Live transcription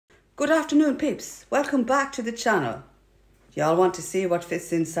Good afternoon, peeps. Welcome back to the channel. Y'all want to see what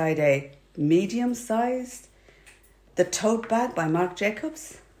fits inside a medium-sized the tote bag by Marc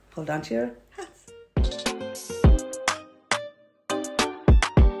Jacobs? Hold on to your hats.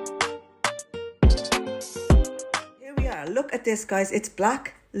 Here we are. Look at this, guys. It's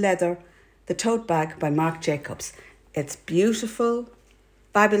black leather, the tote bag by Marc Jacobs. It's beautiful,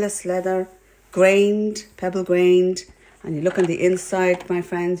 fabulous leather, grained, pebble grained. And you look on the inside, my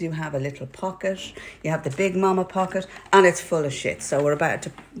friends, you have a little pocket. You have the big mama pocket, and it's full of shit. So we're about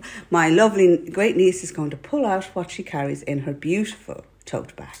to, my lovely great niece is going to pull out what she carries in her beautiful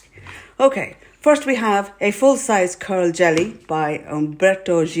tote bag. Okay, first we have a full-size curl jelly by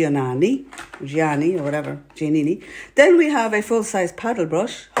Umberto Gianni or whatever, Giannini. Then we have a full-size paddle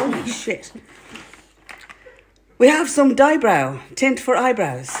brush. Holy shit. We have some dye brow, tint for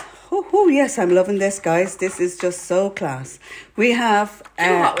eyebrows. Oh, yes, I'm loving this, guys. This is just so class. We have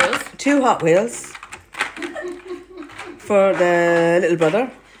two Hot Wheels for the little brother,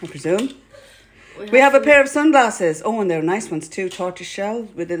 I presume. We have a pair of sunglasses. Oh, and they're nice ones too. Tortoise shell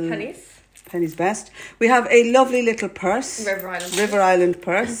with little pennies best. We have a lovely little purse. River Island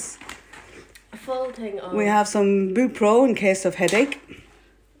purse. A full thing of... We have some Boo Pro in case of headache.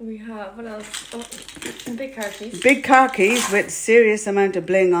 We have, what else? Oh, big car keys. Big car keys with serious amount of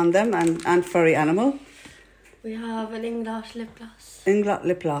bling on them and furry animal. We have an Inglot lip gloss. Inglot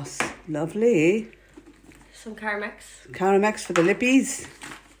lip gloss. Lovely. Some Caramex. Caramex for the lippies.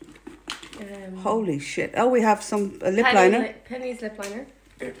 Holy shit. Oh, we have some lip liner. Penny's lip liner.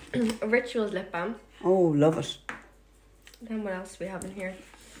 A Rituals lip balm. Oh, love it. Then what else do we have in here?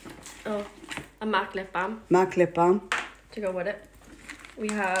 Oh, a MAC lip balm. MAC lip balm. To go with it. We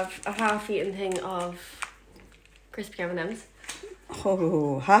have a half-eaten thing of crispy M&Ms.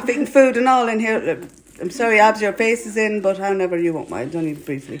 Oh, half-eaten food and all in here. I'm sorry, Abs, your face is in, but however you won't mind, only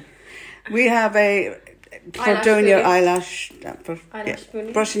briefly. We have a, for doing your eyelash,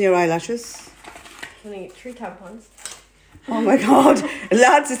 brushing your eyelashes. Only 3 tampons. Oh my God,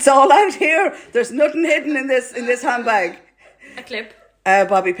 lads, it's all out here. There's nothing hidden in this handbag. A clip. A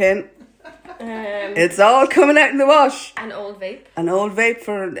bobby pin. It's all coming out in the wash. An old vape. An old vape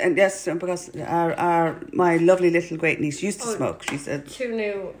for, and yes, because my lovely little great niece used to smoke. She said 2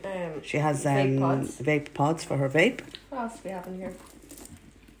 new she has vape pods for her vape. What else do we have in here?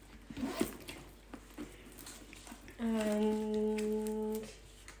 And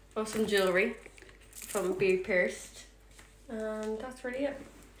some jewellery from Be Pierced. And that's really it.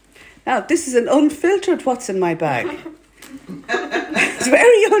 Now, this is an unfiltered what's in my bag. It's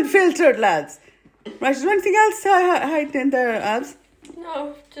very unfiltered, lads. Right, is there anything else hiding in there, Abs?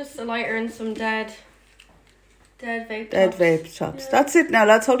 No, just a lighter and some dead vape tops. Dead vape tops. Yeah. That's it now,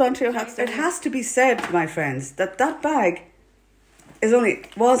 lads. Hold on to your hats. It has to be said, my friends, that bag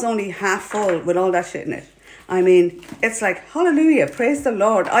was only half full with all that shit in it. I mean, it's like, hallelujah, praise the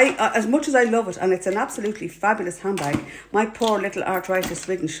Lord. As much as I love it, and it's an absolutely fabulous handbag, my poor little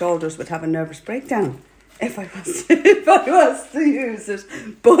arthritis-ridden shoulders would have a nervous breakdown if I was to use it.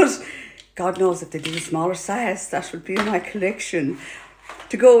 But God knows if they do a smaller size, that would be in my collection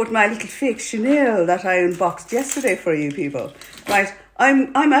to go with my little fake Chanel that I unboxed yesterday for you people. Right,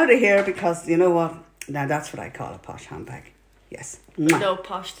 I'm out of here because you know what? Now that's what I call a posh handbag. Yes. No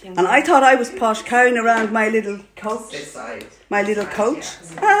posh thing. And I thought I was posh carrying around my little coat. My little coat.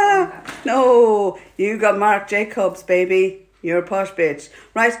 No, you got Marc Jacobs, baby. You're a posh bitch.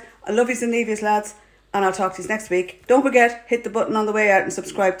 Right, I love yous and leave yous, lads. And I'll talk to you next week. Don't forget, hit the button on the way out and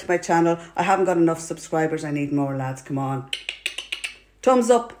subscribe to my channel. I haven't got enough subscribers. I need more, lads. Come on. Thumbs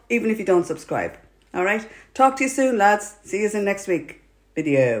up, even if you don't subscribe. All right? Talk to you soon, lads. See you in next week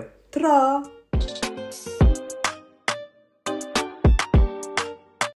video. Ta-da!